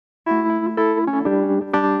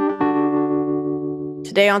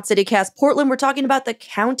Today on CityCast Portland, we're talking about the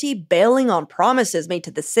county bailing on promises made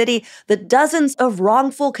to the city, the dozens of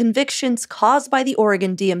wrongful convictions caused by the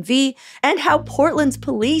Oregon DMV, and how Portland's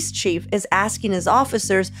police chief is asking his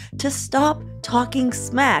officers to stop talking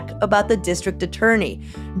smack about the district attorney.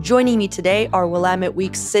 Joining me today are Willamette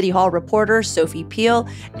Week's City Hall reporter Sophie Peel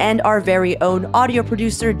and our very own audio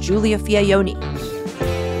producer Julia Fiaioni.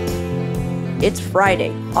 It's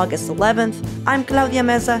Friday, August 11th. I'm Claudia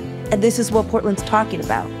Meza, and this is what Portland's talking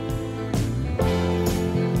about.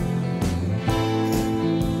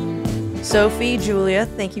 Sophie, Julia,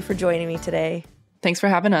 thank you for joining me today. Thanks for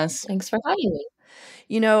having us. Thanks for having me.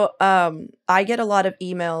 You know, I get a lot of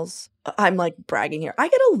emails. I'm like bragging here. I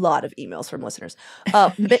get a lot of emails from listeners.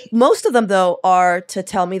 But most of them, though, are to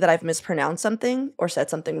tell me that I've mispronounced something or said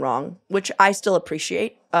something wrong, which I still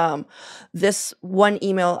appreciate. This one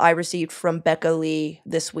email I received from Becca Lee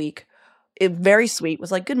this week, very sweet,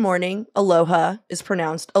 was like, "Good morning. Aloha is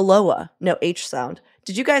pronounced Aloha, no H sound."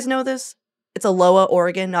 Did you guys know this? It's Aloha,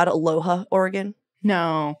 Oregon, not Aloha, Oregon.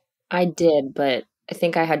 No. I did, but I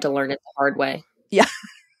think I had to learn it the hard way. Yeah.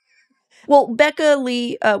 Well, Becca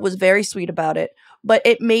Lee was very sweet about it, but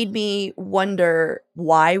it made me wonder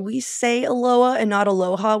why we say aloha and not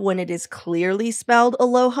aloha when it is clearly spelled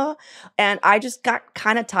aloha. And I just got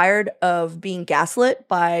kind of tired of being gaslit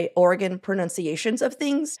by Oregon pronunciations of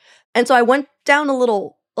things. And so I went down a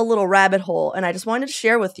little rabbit hole, and I just wanted to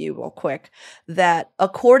share with you real quick that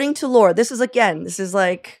according to lore, this is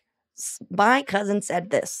like my cousin said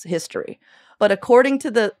this history. But according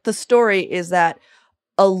to the story is that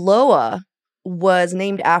Aloha was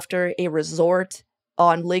named after a resort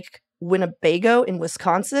on Lake Winnebago in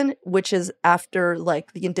Wisconsin, which is after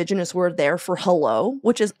like the indigenous word there for hello,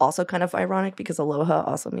 which is also kind of ironic because aloha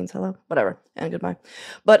also means hello, whatever, and goodbye.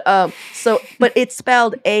 But but it's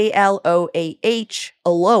spelled A-L-O-A-H,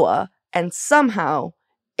 Aloha, and somehow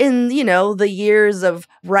in, the years of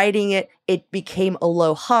writing it, it became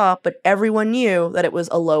Aloha, but everyone knew that it was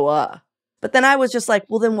Aloha. But then I was just like,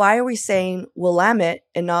 well, then why are we saying Willamette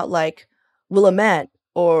and not like Willamette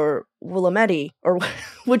or Willamette, or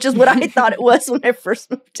which is what I thought it was when I first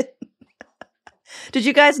moved in. Did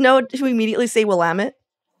you guys know to immediately say Willamette?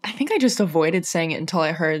 I think I just avoided saying it until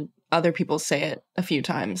I heard other people say it a few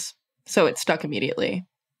times. So it stuck immediately.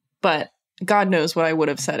 But God knows what I would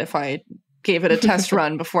have said if I gave it a test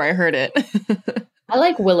run before I heard it. I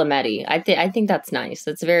like Willamette. I think that's nice.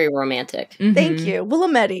 It's very romantic. Mm-hmm. Thank you.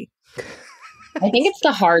 Willamette. I think it's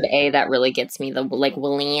the hard A that really gets me, the like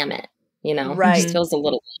Willamette, Right. It just feels a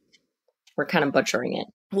little, we're kind of butchering it.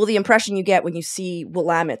 Well, the impression you get when you see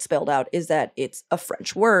Willamette spelled out is that it's a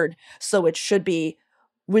French word, so it should be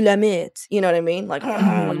Willamette, you know what I mean? Like,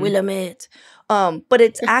 Willamette. But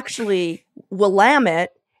it's actually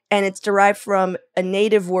Willamette, and it's derived from a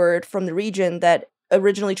native word from the region that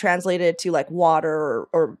originally translated to like water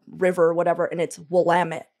or river or whatever, and it's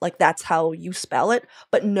Willamette. Like that's how you spell it,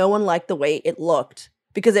 but no one liked the way it looked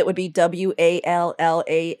because it would be Wallamette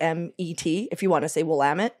if you want to say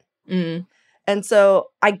Willamette. Mm. And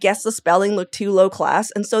so I guess the spelling looked too low class,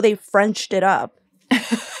 and so they Frenched it up.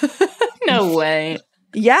 No way.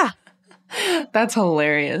 Yeah. That's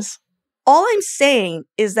hilarious. All I'm saying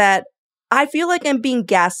is that I feel like I'm being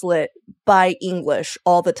gaslit by English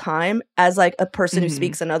all the time as like a person who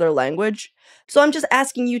speaks another language. So I'm just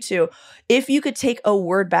asking you two, if you could take a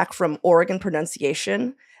word back from Oregon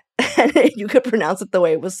pronunciation and you could pronounce it the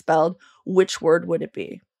way it was spelled, which word would it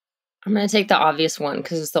be? I'm going to take the obvious one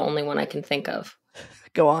because it's the only one I can think of.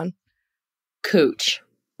 Go on. Cooch.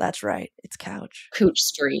 That's right. It's couch. Cooch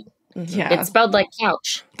Street. Mm-hmm. Yeah. It's spelled like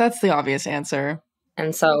couch. That's the obvious answer.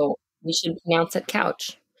 And so we should pronounce it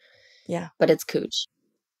couch. Yeah. But it's cooch,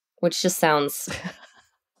 which just sounds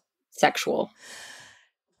sexual.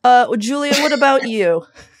 Julia, what about you?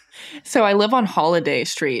 So I live on Holiday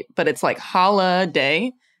Street, but it's like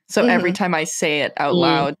holiday. So every time I say it out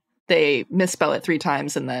loud, they misspell it 3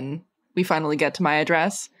 times and then we finally get to my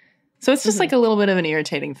address. So it's just like a little bit of an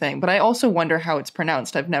irritating thing. But I also wonder how it's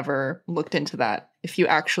pronounced. I've never looked into that. If you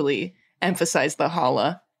actually emphasize the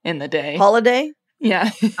holla in the day. Holiday? Yeah.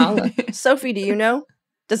 Holla. Sophie, do you know?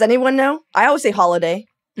 Does anyone know? I always say holiday.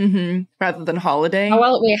 Rather than holiday. How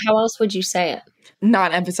else would you say it?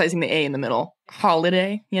 Not emphasizing the A in the middle.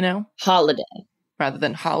 Holiday, Holiday. rather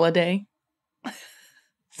than holiday.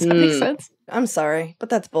 Does that make sense? I'm sorry, but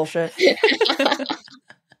that's bullshit.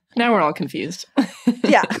 Now we're all confused.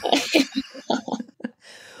 Yeah.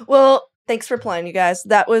 Well, thanks for playing, you guys.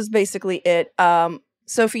 That was basically it.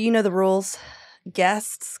 Sophie, you know the rules.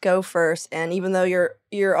 Guests go first, and even though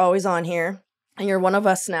you're always on here and you're one of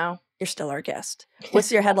us now, you're still our guest.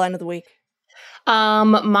 What's your headline of the week?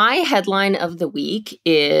 My headline of the week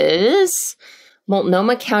is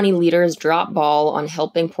Multnomah County leaders drop ball on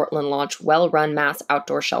helping Portland launch well-run mass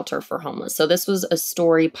outdoor shelter for homeless. So this was a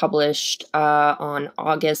story published on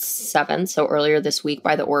August 7th, so earlier this week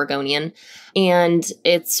by the Oregonian. And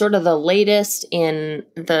it's sort of the latest in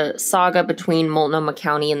the saga between Multnomah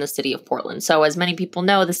County and the city of Portland. So as many people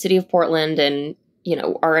know, the city of Portland, and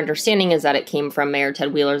our understanding is that it came from Mayor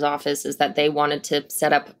Ted Wheeler's office, is that they wanted to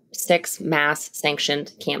set up 6 mass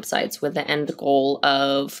sanctioned campsites with the end goal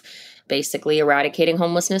of basically eradicating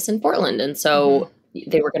homelessness in Portland. And so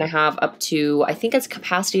they were going to have up to, I think it's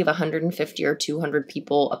capacity of 150 or 200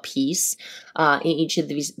 people apiece in each of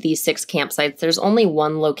these 6 campsites. There's only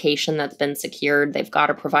one location that's been secured. They've got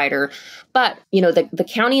a provider. But, the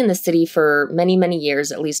county and the city for many, many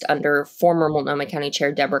years, at least under former Multnomah County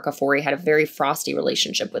Chair Deborah Kafoury, had a very frosty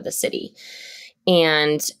relationship with the city.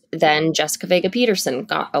 And then Jessica Vega Peterson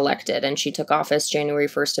got elected, and she took office January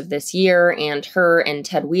 1st of this year. And her and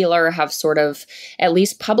Ted Wheeler have sort of, at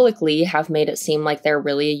least publicly, have made it seem like they're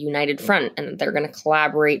really a united front and they're going to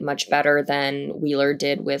collaborate much better than Wheeler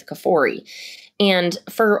did with Kafoury. And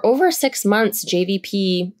for over 6 months,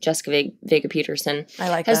 JVP, Jessica Vega Peterson,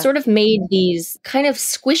 has sort of made these kind of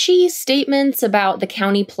squishy statements about the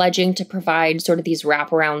county pledging to provide sort of these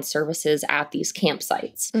wraparound services at these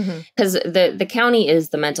campsites. Because the county is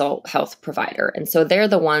the mental health provider. And so they're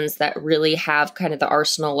the ones that really have kind of the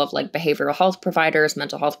arsenal of like behavioral health providers,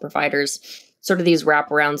 mental health providers, sort of these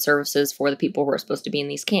wraparound services for the people who are supposed to be in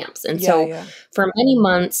these camps. And for many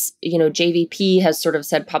months, JVP has sort of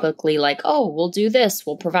said publicly like, oh, we'll do this,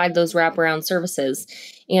 we'll provide those wraparound services.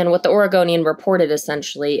 And what the Oregonian reported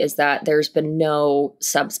essentially is that there's been no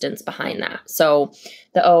substance behind that. So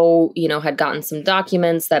the O, had gotten some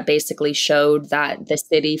documents that basically showed that the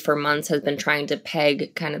city for months has been trying to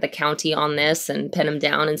peg kind of the county on this and pin them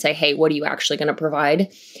down and say, hey, what are you actually going to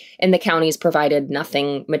provide? And the county's provided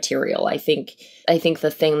nothing material. I think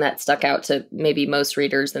the thing that stuck out to maybe most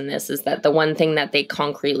readers in this is that the one thing that they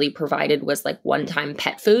concretely provided was like one-time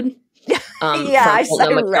pet food. I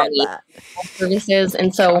read that. Services.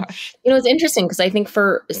 And so, it's interesting because I think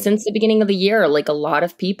since the beginning of the year, like a lot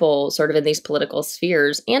of people sort of in these political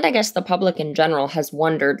spheres, and I guess the public in general, has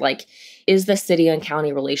wondered, like, is the city and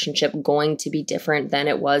county relationship going to be different than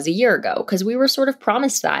it was a year ago? Because we were sort of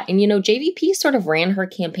promised that. And, JVP sort of ran her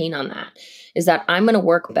campaign on that, is that I'm going to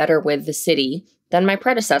work better with the city than my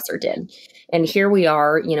predecessor did. And here we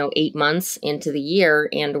are, 8 months into the year,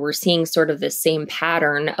 and we're seeing sort of this same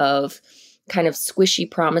pattern of kind of squishy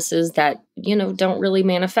promises that, don't really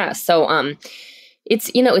manifest. So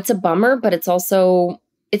it's, it's a bummer, but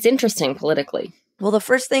it's interesting politically. Well, the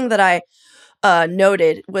first thing that I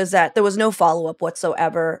noted was that there was no follow-up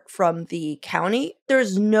whatsoever from the county.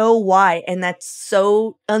 There's no why, and that's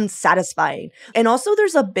so unsatisfying. And also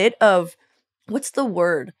there's a bit of, what's the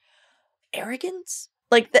word? Arrogance?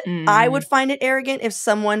 Like, I would find it arrogant if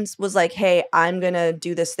someone was like, hey, I'm going to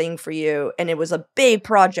do this thing for you. And it was a big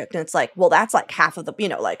project. And it's like, well, that's like half of the,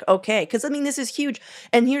 okay. Because, this is huge.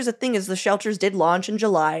 And here's the thing is the shelters did launch in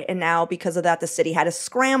July. And now because of that, the city had a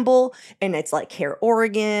scramble. And it's like Care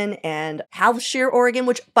Oregon and Share Oregon,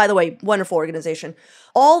 which, by the way, wonderful organization.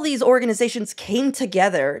 All these organizations came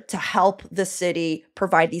together to help the city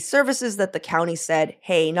provide these services that the county said,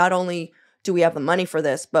 hey, not only do we have the money for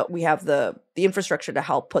this, but we have the infrastructure to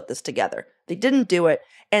help put this together. They didn't do it.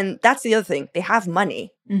 And that's the other thing. They have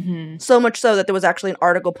money. So much so that there was actually an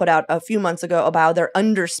article put out a few months ago about their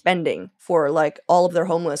underspending for like all of their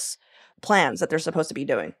homeless plans that they're supposed to be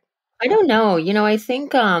doing. I don't know. I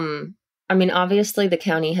think, obviously the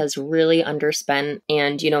county has really underspent,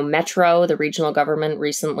 and, Metro, the regional government,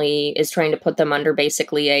 recently is trying to put them under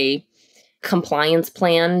basically a compliance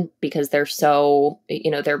plan because they're so,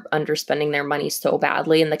 they're underspending their money so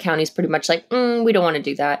badly. And the county's pretty much like, we don't want to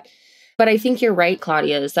do that. But I think you're right,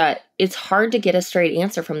 Claudia, is that it's hard to get a straight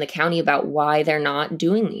answer from the county about why they're not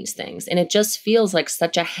doing these things. And it just feels like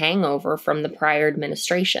such a hangover from the prior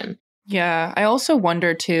administration. Yeah. I also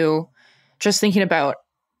wonder too, just thinking about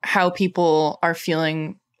how people are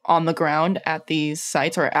feeling on the ground at these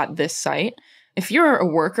sites or at this site. If you're a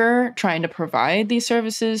worker trying to provide these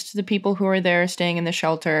services to the people who are there staying in the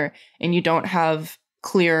shelter and you don't have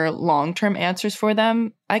clear long-term answers for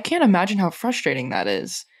them, I can't imagine how frustrating that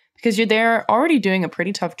is because you're there already doing a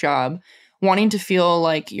pretty tough job, wanting to feel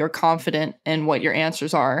like you're confident in what your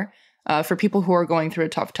answers are for people who are going through a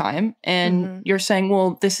tough time. And you're saying,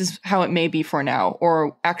 well, this is how it may be for now,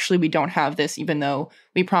 or actually we don't have this even though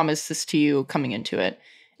we promised this to you coming into it.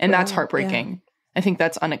 And that's heartbreaking. Yeah. I think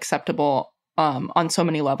that's unacceptable on so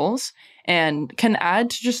many levels and can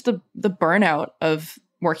add to just the burnout of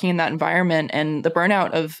working in that environment, and the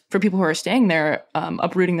burnout for people who are staying there,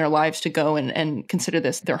 uprooting their lives to go and consider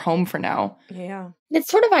this their home for now. Yeah. It's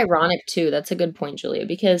sort of ironic, too. That's a good point, Julia,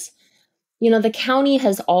 because, the county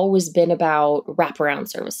has always been about wraparound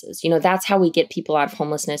services. That's how we get people out of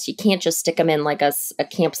homelessness. You can't just stick them in like a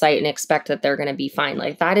campsite and expect that they're going to be fine.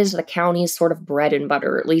 Like, that is the county's sort of bread and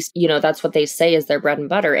butter. At least, that's what they say is their bread and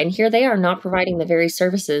butter. And here they are not providing the very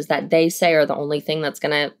services that they say are the only thing that's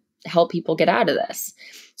going to help people get out of this.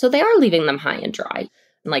 So they are leaving them high and dry.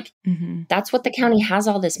 Like, that's what the county has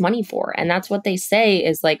all this money for. And that's what they say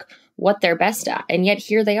is like what they're best at. And yet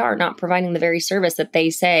here they are not providing the very service that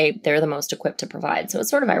they say they're the most equipped to provide. So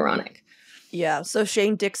it's sort of ironic. Yeah. So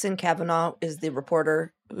Shane Dixon Kavanaugh is the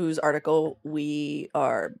reporter whose article we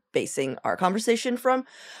are basing our conversation from.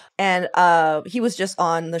 And he was just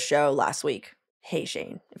on the show last week. Hey,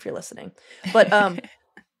 Shane, if you're listening. But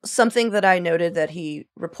something that I noted that he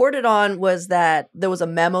reported on was that there was a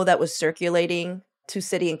memo that was circulating to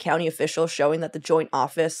city and county officials showing that the joint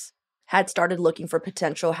office had started looking for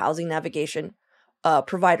potential housing navigation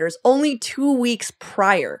providers only 2 weeks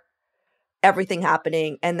prior everything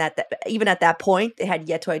happening, and that even at that point they had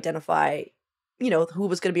yet to identify who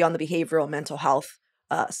was going to be on the behavioral mental health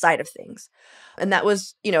side of things. And that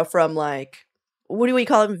was from like, what do we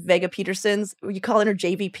call him, Vega Peterson's, you calling her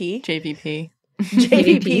JVP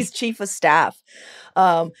JVP's chief of staff.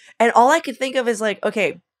 And all I could think of is like,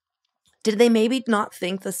 okay, did they maybe not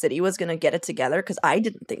think the city was going to get it together? Because I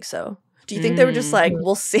didn't think so. Do you think they were just like,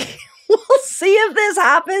 we'll see, we'll see if this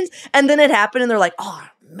happens? And then it happened and they're like, oh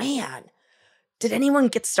man, did anyone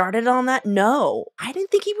get started on that? No, I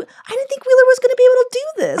didn't think Wheeler was going to be able to do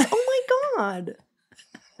this. Oh my God.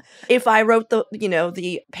 If I wrote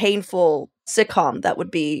the painful sitcom that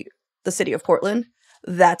would be the city of Portland,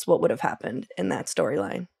 that's what would have happened in that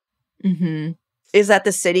storyline. Is that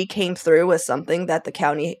the city came through with something that the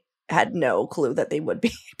county had no clue that they would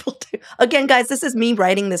be able to. Again, guys, this is me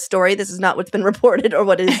writing this story. This is not what's been reported or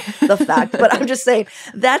what is the fact. But I'm just saying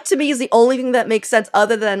that to me is the only thing that makes sense,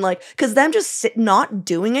 other than like, because them just not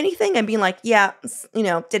doing anything and being like, yeah,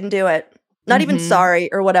 didn't do it. Not even sorry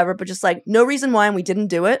or whatever, but just like no reason why and we didn't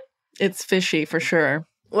do it. It's fishy for sure.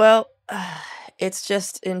 Well, it's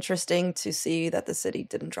just interesting to see that the city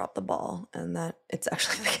didn't drop the ball and that it's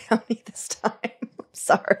actually the county this time.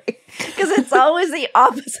 Sorry. Because it's always the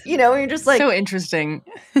opposite, you're just like... So interesting.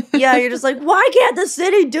 Yeah, you're just like, why can't the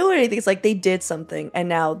city do anything? It's like they did something and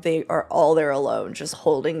now they are all there alone, just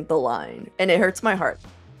holding the line. And it hurts my heart.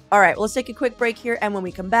 All right, well, let's take a quick break here. And when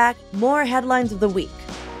we come back, more headlines of the week.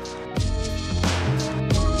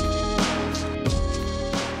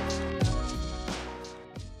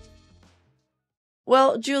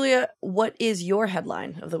 Well, Julia, what is your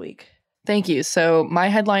headline of the week? Thank you. So my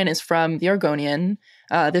headline is from The Oregonian.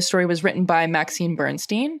 This story was written by Maxine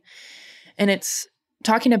Bernstein, and it's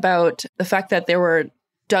talking about the fact that there were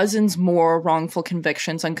dozens more wrongful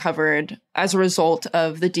convictions uncovered as a result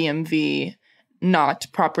of the DMV not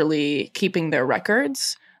properly keeping their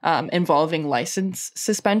records involving license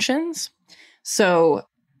suspensions. So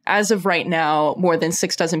as of right now, more than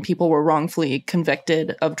 6 dozen people were wrongfully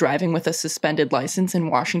convicted of driving with a suspended license in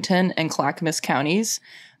Washington and Clackamas counties.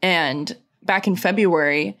 And back in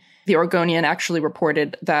February, the Oregonian actually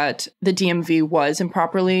reported that the DMV was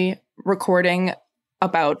improperly recording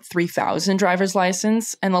about 3,000 driver's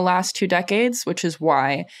license in the last 2 decades, which is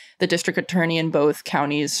why the district attorney in both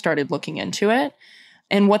counties started looking into it.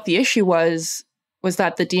 And what the issue was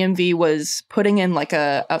that the DMV was putting in like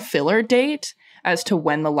a filler date as to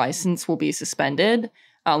when the license will be suspended,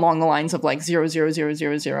 along the lines of like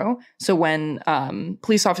 00000. So when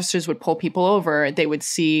police officers would pull people over, they would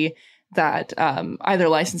see that either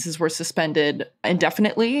licenses were suspended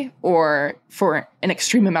indefinitely or for an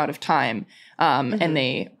extreme amount of time, and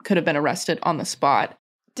they could have been arrested on the spot.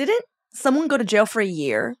 Didn't someone go to jail for a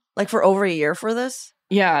year? Like for over a year for this?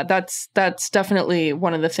 Yeah, that's definitely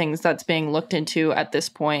one of the things that's being looked into at this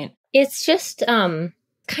point. It's just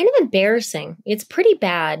kind of embarrassing. It's pretty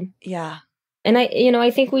bad. Yeah. And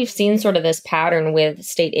I think we've seen sort of this pattern with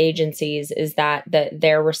state agencies is that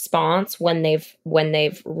their response when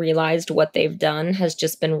they've realized what they've done has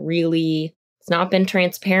just been it's not been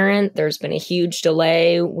transparent. There's been a huge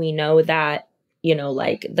delay. We know that,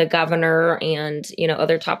 like the governor and,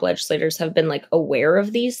 other top legislators have been like aware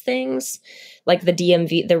of these things, like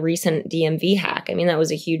the recent DMV hack. I mean, that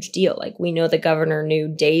was a huge deal. Like we know the governor knew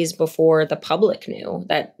days before the public knew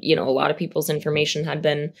that, a lot of people's information had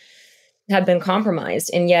been compromised,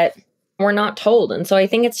 and yet we're not told. And so I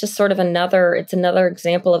think it's just sort of another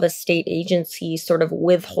example of a state agency sort of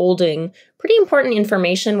withholding pretty important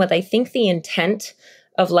information with, I think, the intent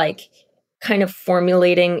of like kind of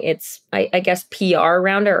formulating its, I guess, PR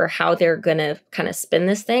around it, or how they're going to kind of spin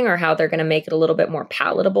this thing, or how they're going to make it a little bit more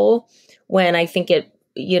palatable, when I think it,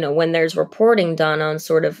 when there's reporting done on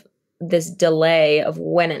sort of this delay of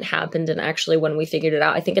when it happened and actually when we figured it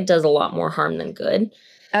out, I think it does a lot more harm than good.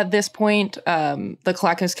 At this point, the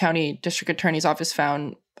Clackamas County District Attorney's Office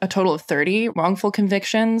found a total of 30 wrongful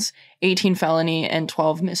convictions, 18 felony, and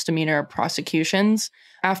 12 misdemeanor prosecutions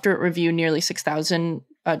after it reviewed nearly 6,000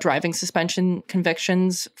 driving suspension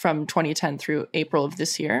convictions from 2010 through April of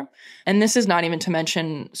this year. And this is not even to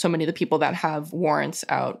mention so many of the people that have warrants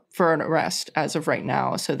out for an arrest as of right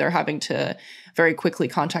now. So they're having to very quickly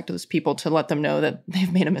contact those people to let them know that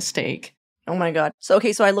they've made a mistake. Oh my God. So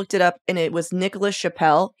I looked it up, and it was Nicholas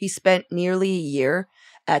Chappelle. He spent nearly a year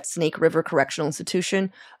at Snake River Correctional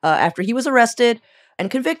Institution after he was arrested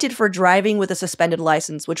and convicted for driving with a suspended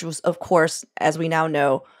license, which was, of course, as we now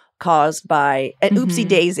know, caused by an oopsie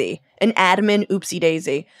daisy, an admin oopsie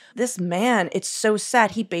daisy. This man, it's so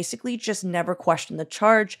sad. He basically just never questioned the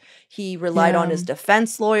charge. He relied on his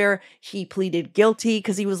defense lawyer. He pleaded guilty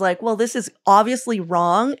because he was like, well, this is obviously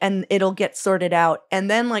wrong and it'll get sorted out.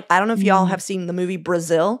 And then, like, I don't know if y'all have seen the movie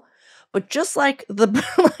Brazil, but just like the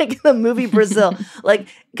the movie Brazil, like,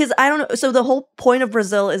 because I don't know. So the whole point of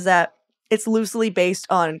Brazil is that it's loosely based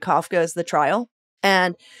on Kafka's The Trial.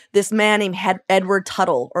 And this man named Edward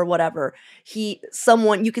Tuttle or whatever, you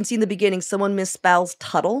can see in the beginning, someone misspells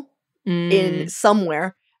Tuttle in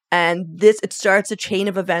somewhere. And it starts a chain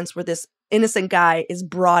of events where this innocent guy is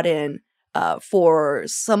brought in for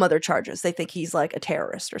some other charges. They think he's like a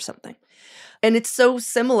terrorist or something. And it's so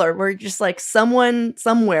similar where just like someone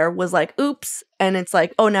somewhere was like, oops. And it's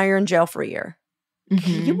like, oh, now you're in jail for a year.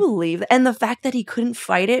 Can you believe that? And the fact that he couldn't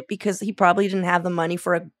fight it because he probably didn't have the money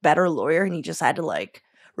for a better lawyer and he just had to like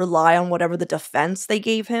rely on whatever the defense they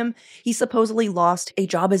gave him. He supposedly lost a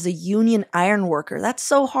job as a union iron worker. That's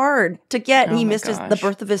so hard to get. And he missed the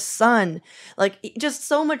birth of his son. Like, just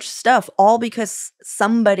so much stuff, all because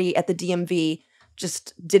somebody at the DMV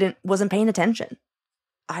just wasn't paying attention.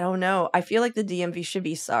 I don't know. I feel like the DMV should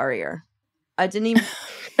be sorrier. I didn't even...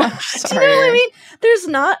 Do you know what I mean? There's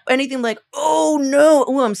not anything like, oh no,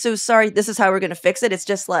 oh, I'm so sorry, this is how we're going to fix it. It's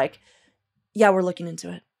just like, yeah, we're looking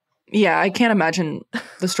into it. Yeah, I can't imagine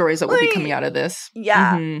the stories that will be coming out of this.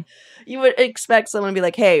 Yeah. You would expect someone to be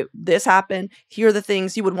like, hey, this happened. Here are the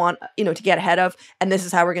things you would want, to get ahead of. And this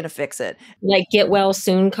is how we're going to fix it. Like get well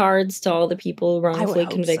soon cards to all the people wrongfully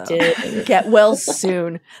convicted. So. Get well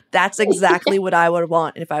soon. That's exactly what I would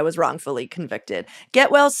want if I was wrongfully convicted. Get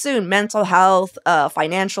well soon. Mental health,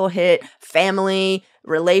 financial hit, family,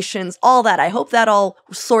 relations, all that. I hope that all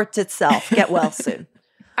sorts itself. Get well soon.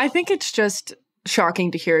 I think it's just shocking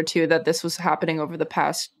to hear, too, that this was happening over the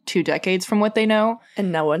past 2 decades from what they know.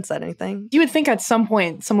 And no one said anything. You would think at some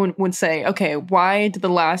point someone would say, okay, why did the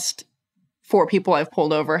last 4 people I've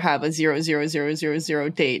pulled over have a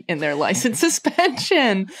 00000 date in their license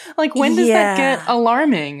suspension? Like, when does that get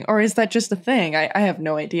alarming? Or is that just a thing? I have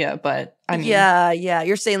no idea, but I mean... Yeah.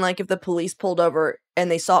 You're saying, like, if the police pulled over and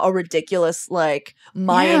they saw a ridiculous, like,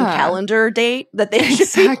 Mayan calendar date that they should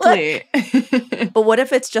be like... But what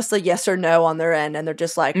if it's just a yes or no on their end and they're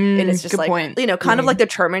just like... and it's just like, point. Kind of like the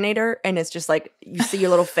Terminator, and it's just like, you see your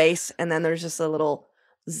little face and then there's just a little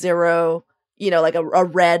 0... like a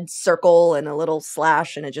red circle and a little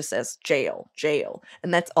slash, and it just says jail.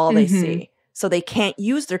 And that's all they see. So they can't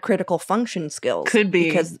use their critical function skills. Could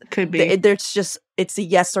be. There's just, it's a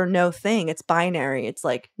yes or no thing. It's binary. It's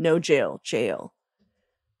like, no jail.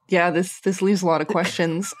 Yeah, this leaves a lot of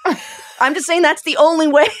questions. I'm just saying that's the only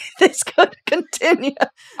way this could continue.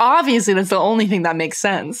 Obviously, that's the only thing that makes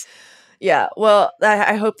sense. Yeah, well,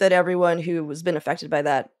 I hope that everyone who has been affected by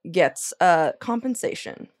that gets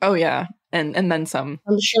compensation. Oh, yeah. And then some.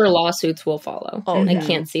 I'm sure lawsuits will follow. Oh, I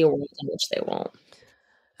can't see a world in which they won't.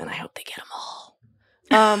 And I hope they get them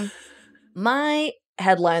all. My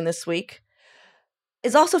headline this week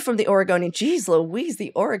is also from the Oregonian. Jeez Louise,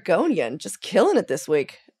 the Oregonian, just killing it this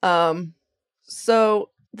week. So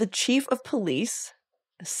the chief of police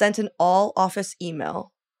sent an all-office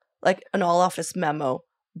email, like an all-office memo,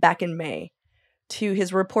 back in May to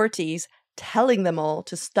his reportees, telling them all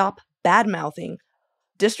to stop bad-mouthing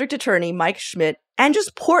District Attorney Mike Schmidt and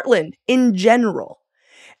just Portland in general.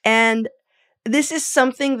 And this is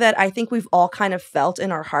something that I think we've all kind of felt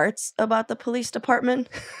in our hearts about the police department,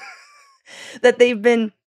 that they've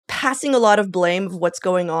been passing a lot of blame of what's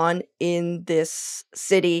going on in this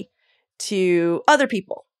city to other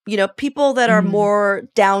people, people that are more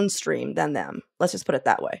downstream than them. Let's just put it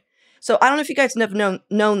that way. So I don't know if you guys have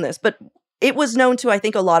known this, but it was known to, I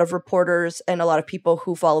think, a lot of reporters and a lot of people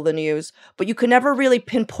who follow the news, but you could never really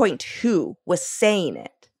pinpoint who was saying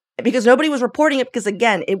it. Because nobody was reporting it because,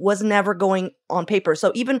 again, it was never going on paper.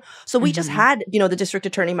 So we just had, the district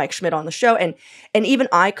attorney, Mike Schmidt, on the show. And even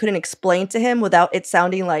I couldn't explain to him without it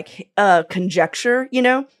sounding like conjecture,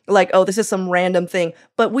 like, oh, this is some random thing.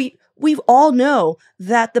 But we've all know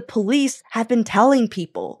that the police have been telling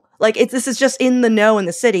people. Like, this is just in the know in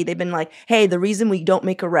the city. They've been like, hey, the reason we don't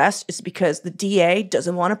make arrests is because the DA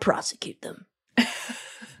doesn't want to prosecute them.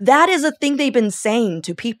 That is a thing they've been saying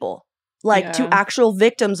to people. To actual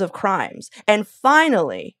victims of crimes. And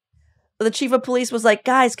finally, the chief of police was like,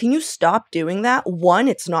 guys, can you stop doing that? One,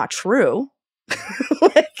 it's not true.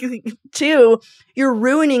 Two, you're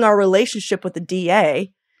ruining our relationship with the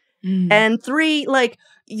DA. And three,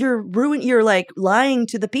 you're lying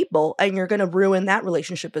to the people, and you're going to ruin that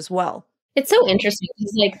relationship as well. It's so interesting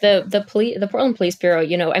because, the Portland Police Bureau,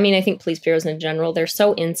 I think police bureaus in general, they're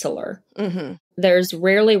so insular. Mm-hmm. There's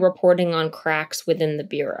rarely reporting on cracks within the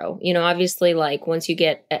bureau. Obviously, once you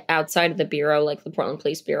get outside of the bureau, the Portland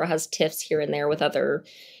Police Bureau has tiffs here and there with other,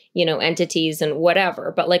 entities and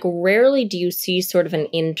whatever. But rarely do you see sort of an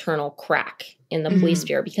internal crack in the police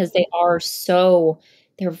bureau because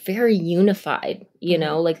they're very unified.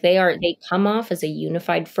 They come off as a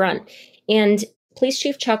unified front. And Police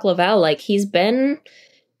Chief Chuck Leavell,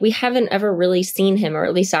 we haven't ever really seen him, or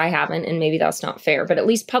at least I haven't, and maybe that's not fair, but at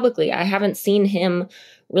least publicly, I haven't seen him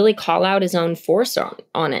really call out his own force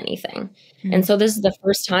on anything. Mm-hmm. And so this is the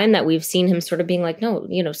first time that we've seen him sort of being like, no,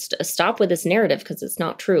 stop with this narrative because it's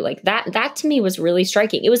not true. That to me was really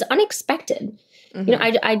striking. It was unexpected.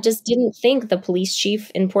 Mm-hmm. I just didn't think the police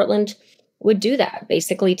chief in Portland would do that,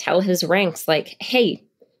 basically tell his ranks, hey,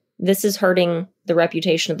 this is hurting the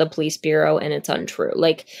reputation of the police bureau and it's untrue.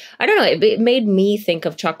 I don't know. It made me think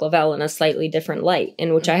of Chuck Leavell in a slightly different light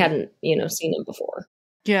in which I hadn't, seen him before.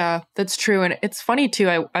 Yeah, that's true. And it's funny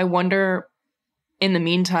too. I wonder in the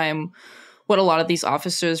meantime, what a lot of these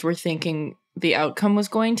officers were thinking the outcome was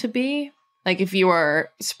going to be. If you are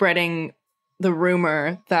spreading the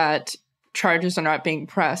rumor that charges are not being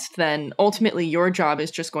pressed, then ultimately your job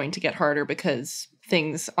is just going to get harder because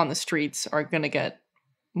things on the streets are going to get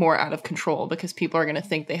more out of control because people are going to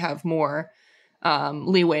think they have more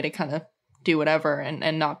leeway to kind of do whatever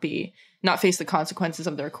and not face the consequences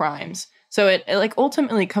of their crimes. So it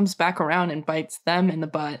ultimately comes back around and bites them in the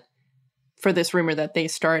butt for this rumor that they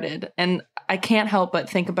started. And I can't help but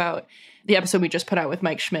think about the episode we just put out with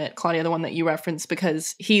Mike Schmidt, Claudia, the one that you referenced,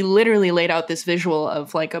 because he literally laid out this visual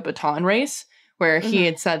of a baton race where he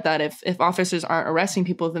had said that if officers aren't arresting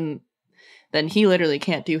people, then he literally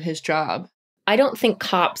can't do his job. I don't think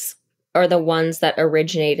cops are the ones that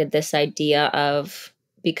originated this idea of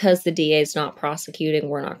because the DA is not prosecuting,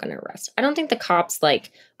 we're not going to arrest. I don't think the cops I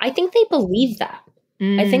think they believe that.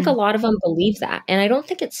 I think a lot of them believe that. And I don't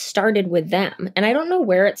think it started with them. And I don't know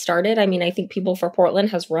where it started. I mean, I think People for Portland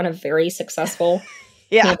has run a very successful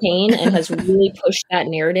campaign and has really pushed that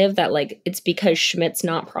narrative that it's because Schmidt's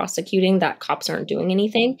not prosecuting that cops aren't doing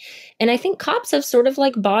anything. And I think cops have sort of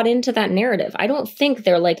bought into that narrative. I don't think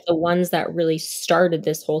they're the ones that really started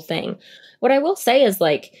this whole thing. What I will say is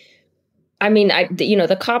the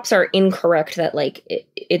cops are incorrect that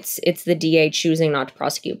it's the DA choosing not to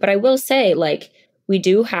prosecute. But I will say we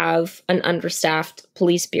do have an understaffed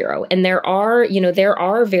police bureau, and there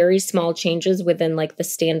are very small changes within the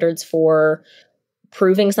standards for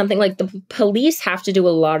proving something. The police have to do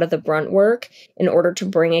a lot of the brunt work in order to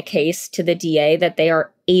bring a case to the DA that they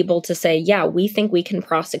are able to say, yeah, we think we can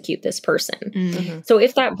prosecute this person. Mm-hmm. So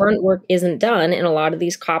if that brunt work isn't done, and a lot of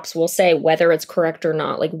these cops will say whether it's correct or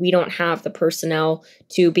not, we don't have the personnel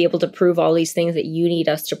to be able to prove all these things that you need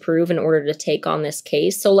us to prove in order to take on this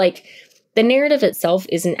case. So the narrative itself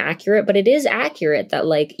isn't accurate, but it is accurate that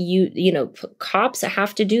cops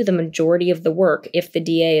have to do the majority of the work if the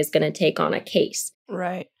DA is going to take on a case.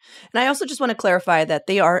 Right. And I also just want to clarify that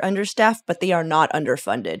they are understaffed, but they are not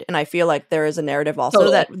underfunded. And I feel like there is a narrative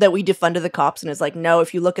also that we defunded the cops, and it's no,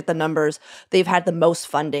 if you look at the numbers, they've had the most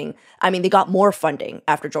funding. I mean, they got more funding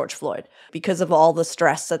after George Floyd because of all the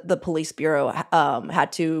stress that the police bureau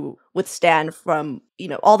had to withstand from,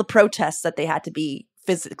 all the protests that they had to be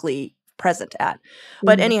physically present at.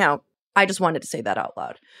 But anyhow, I just wanted to say that out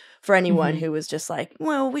loud for anyone who was just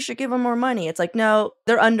well, we should give them more money. It's no,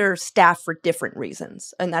 they're understaffed for different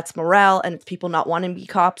reasons. And that's morale, and it's people not wanting to be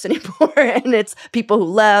cops anymore. And it's people who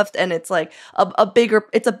left, and it's a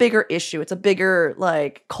bigger issue. It's a bigger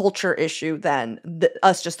culture issue than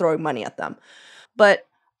us just throwing money at them. But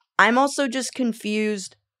I'm also just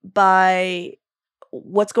confused by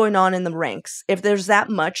what's going on in the ranks. If there's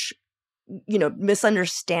that much,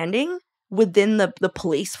 misunderstanding within the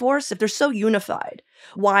police force, if they're so unified,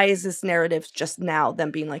 why is this narrative just now them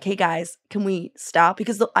being like, hey guys, can we stop?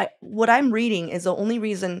 Because what I'm reading is the only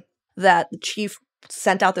reason that the chief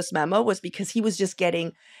sent out this memo was because he was just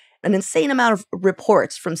getting an insane amount of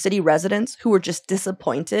reports from city residents who were just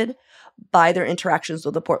disappointed by their interactions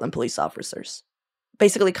with the Portland police officers.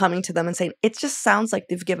 Basically coming to them and saying, it just sounds like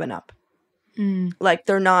they've given up. Like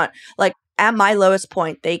they're not, like at my lowest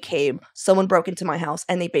point, they came, someone broke into my house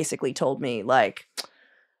and they basically told me like,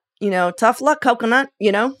 tough luck, coconut,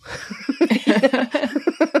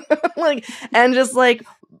 like, and just like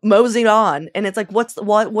moseyed on. And it's like, what's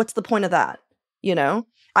the point of that?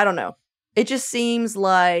 I don't know. It just seems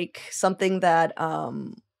like something that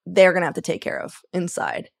they're going to have to take care of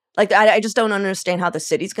inside. Like, I just don't understand how the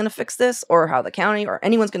city's going to fix this or how the county or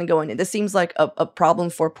anyone's going to go in. This seems like a problem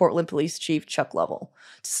for Portland Police Chief Chuck Lovell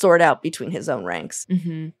to sort out between his own ranks.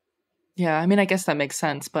 Mm-hmm. Yeah, I mean, I guess that makes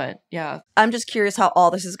sense, but yeah. I'm just curious how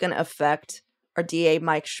all this is going to affect our DA,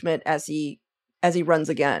 Mike Schmidt, as he runs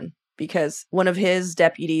again. Because one of his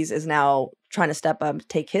deputies is now trying to step up,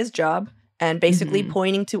 take his job, and basically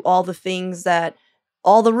pointing to all the things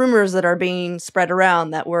all the rumors that are being spread around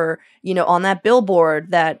that were, on that billboard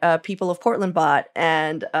that people of Portland bought,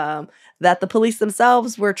 and that the police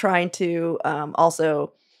themselves were trying to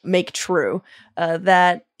also make true,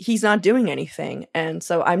 that he's not doing anything. And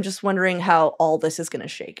so I'm just wondering how all this is going to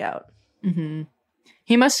shake out. Mm-hmm.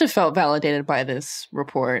 He must have felt validated by this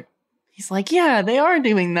report. He's like, yeah, they are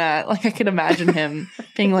doing that. Like, I could imagine him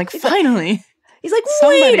being like, finally. He's like,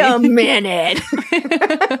 wait a minute.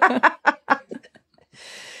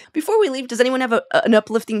 Before we leave, does anyone have an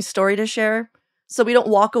uplifting story to share? So we don't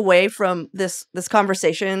walk away from this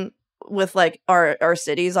conversation with like our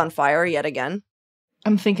cities on fire yet again.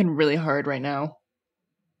 I'm thinking really hard right now.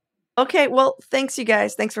 Okay, well, thanks you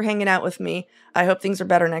guys. Thanks for hanging out with me. I hope things are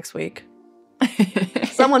better next week.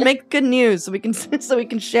 Someone make good news so we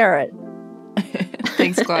can share it.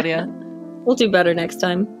 Thanks, Claudia. We'll do better next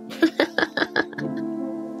time.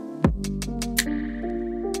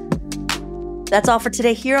 That's all for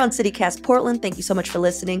today here on CityCast Portland. Thank you so much for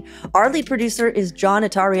listening. Our lead producer is John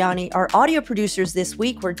Atariani. Our audio producers this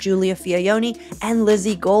week were Julia Fiaioni and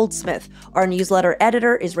Lizzie Goldsmith. Our newsletter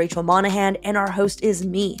editor is Rachel Monahan, and our host is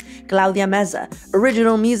me, Claudia Meza.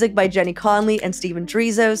 Original music by Jenny Conley and Steven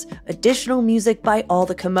Drizos. Additional music by All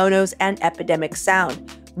the Kimonos and Epidemic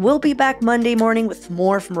Sound. We'll be back Monday morning with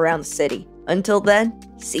more from around the city. Until then,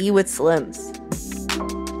 see you at Slim's.